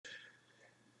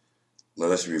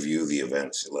let us review the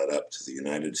events that led up to the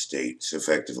United States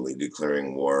effectively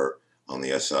declaring war on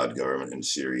the Assad government in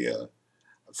Syria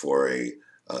for a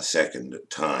second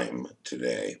time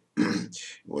today,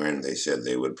 when they said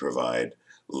they would provide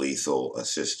lethal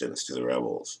assistance to the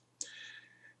rebels.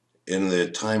 In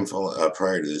the time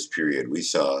prior to this period, we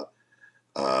saw,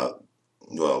 well,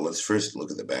 let's first look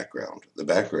at the background. The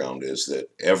background is that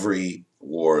every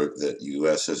war that the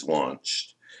U.S. has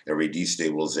launched, every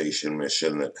destabilization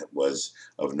mission that was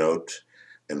of note,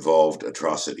 involved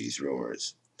atrocities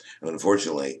rumors. And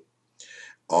unfortunately,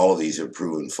 all of these have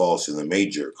proven false in the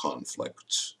major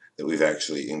conflicts that we've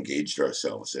actually engaged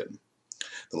ourselves in.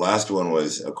 The last one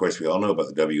was, of course, we all know about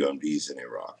the WMDs in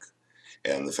Iraq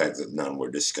and the fact that none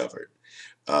were discovered.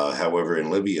 However,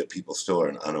 in Libya, people still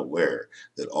are unaware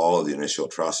that all of the initial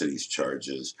atrocities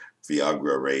charges,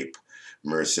 Viagra rape,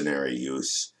 mercenary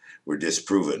use, were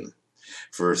disproven.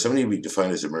 For somebody to be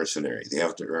defined as a mercenary, they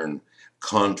have to earn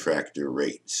contractor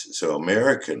rates. So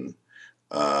American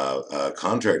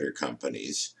contractor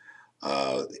companies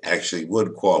actually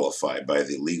would qualify by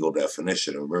the legal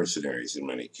definition of mercenaries in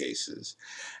many cases.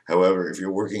 However, if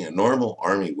you're working at normal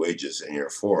army wages and you're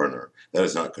a foreigner, that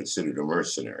is not considered a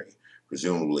mercenary.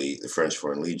 Presumably, the French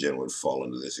Foreign Legion would fall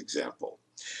into this example.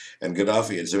 And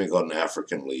Gaddafi had something called an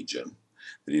African Legion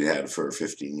that he'd had for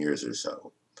 15 years or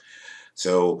so.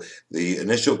 So the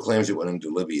initial claims that went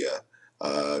into Libya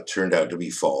turned out to be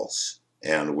false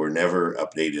and were never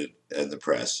updated in the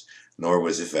press, nor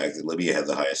was the fact that Libya had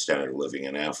the highest standard of living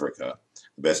in Africa,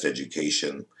 the best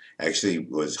education, actually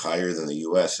was higher than the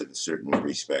U.S. in certain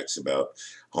respects about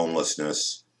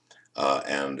homelessness,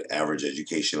 and average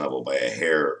education level by a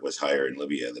hair was higher in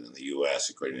Libya than in the U.S.,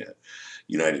 according to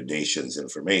United Nations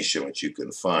information, which you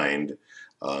can find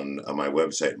on my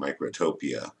website,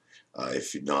 Microtopia,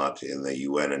 if not in the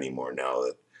UN anymore now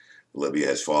that Libya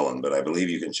has fallen. But I believe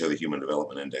you can show the Human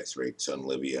Development Index rates on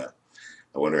Libya.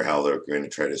 I wonder how they're going to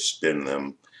try to spin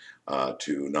them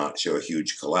to not show a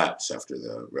huge collapse after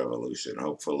the revolution.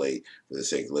 Hopefully, for the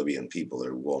sake of Libyan people,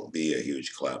 there won't be a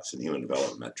huge collapse in human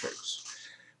development metrics.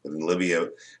 But in Libya,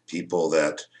 people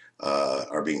that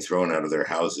are being thrown out of their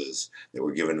houses that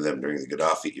were given to them during the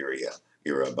Gaddafi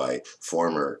era by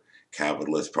former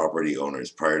capitalist property owners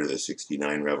prior to the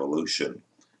 '69 revolution.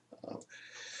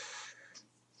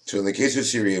 So in the case of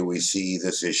Syria, we see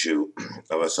this issue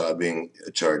of Assad being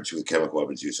charged with chemical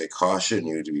weapons use. I caution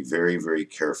you to be very, very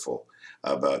careful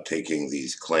about taking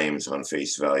these claims on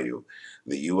face value.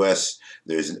 The U.S.,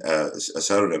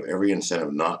 Assad would have every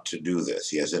incentive not to do this.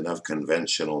 He has enough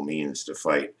conventional means to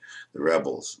fight the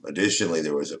rebels. Additionally,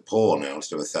 there was a poll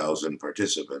announced of 1,000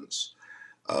 participants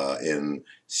in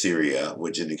Syria,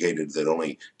 which indicated that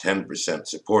only 10%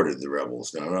 supported the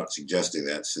rebels. Now, I'm not suggesting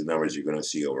that's the numbers you're going to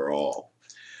see overall.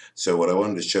 So what I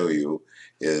wanted to show you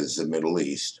is the Middle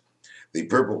East. The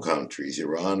purple countries,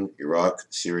 Iran, Iraq,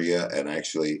 Syria, and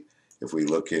actually, if we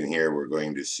look in here, we're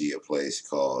going to see a place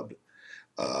called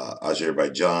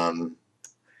Azerbaijan.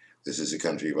 This is the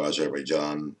country of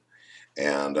Azerbaijan.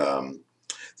 And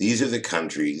these are the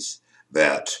countries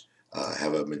that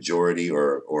have a majority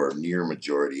or near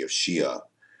majority of Shia,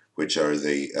 which are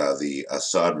the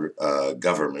Assad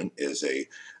government is a,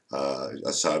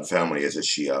 Assad family is a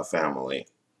Shia family.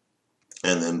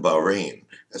 And then Bahrain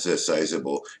has a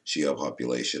sizable Shia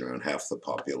population, around half the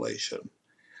population.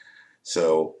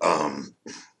 So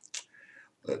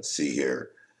let's see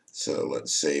here. So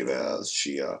let's save as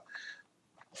Shia.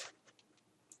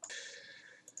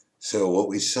 So what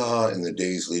we saw in the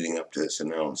days leading up to this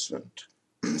announcement,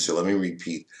 so let me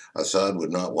repeat, Assad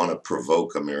would not want to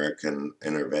provoke American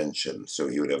intervention, so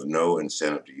he would have no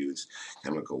incentive to use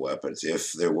chemical weapons.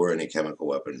 If there were any chemical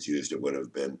weapons used, it would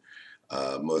have been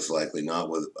most likely not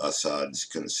with Assad's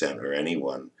consent or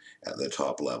anyone at the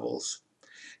top levels.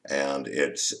 And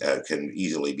it can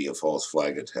easily be a false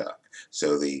flag attack.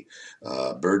 So the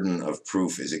burden of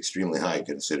proof is extremely high,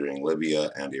 considering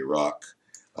Libya and Iraq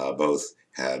both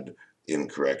had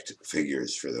incorrect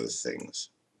figures for those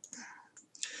things.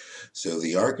 So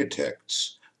the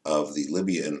architects of the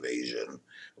Libya invasion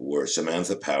were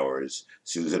Samantha Powers,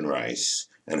 Susan Rice,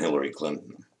 and Hillary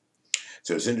Clinton.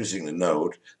 So it's interesting to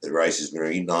note that Rice has been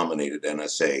renominated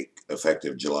NSA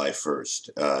effective July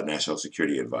 1st, National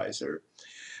Security Advisor.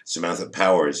 Samantha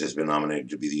Powers has been nominated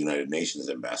to be the United Nations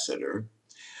ambassador.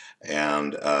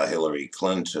 And Hillary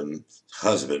Clinton's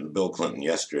husband, Bill Clinton,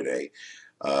 yesterday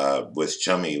was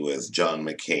chummy with John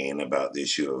McCain about the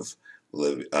issue of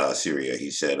Syria.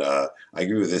 He said, I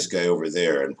agree with this guy over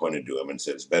there, and pointed to him and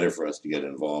said, it's better for us to get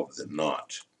involved than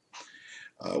not.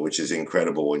 Which is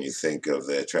incredible when you think of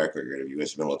the track record of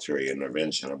U.S. military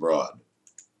intervention abroad.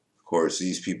 Of course,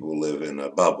 these people live in a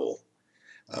bubble,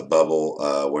 bubble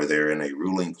where they're in a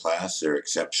ruling class. They're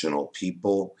exceptional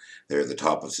people. They're the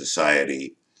top of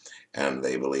society, and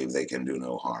they believe they can do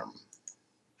no harm.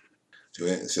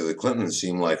 So the Clintons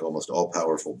seem like almost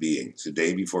all-powerful beings. The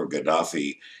day before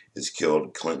Gaddafi is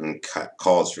killed, Clinton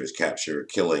calls for his capture or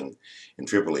killing in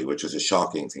Tripoli, which was a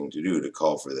shocking thing to do, to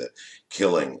call for the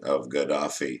killing of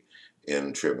Gaddafi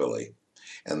in Tripoli.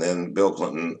 And then Bill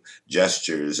Clinton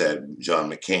gestures at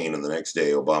John McCain, and the next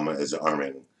day Obama is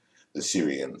arming the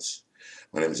Syrians.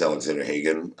 My name is Alexander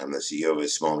Hagan. I'm the CEO of a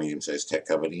small, medium-sized tech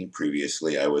company.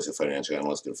 Previously, I was a financial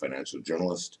analyst and financial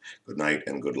journalist. Good night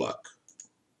and good luck.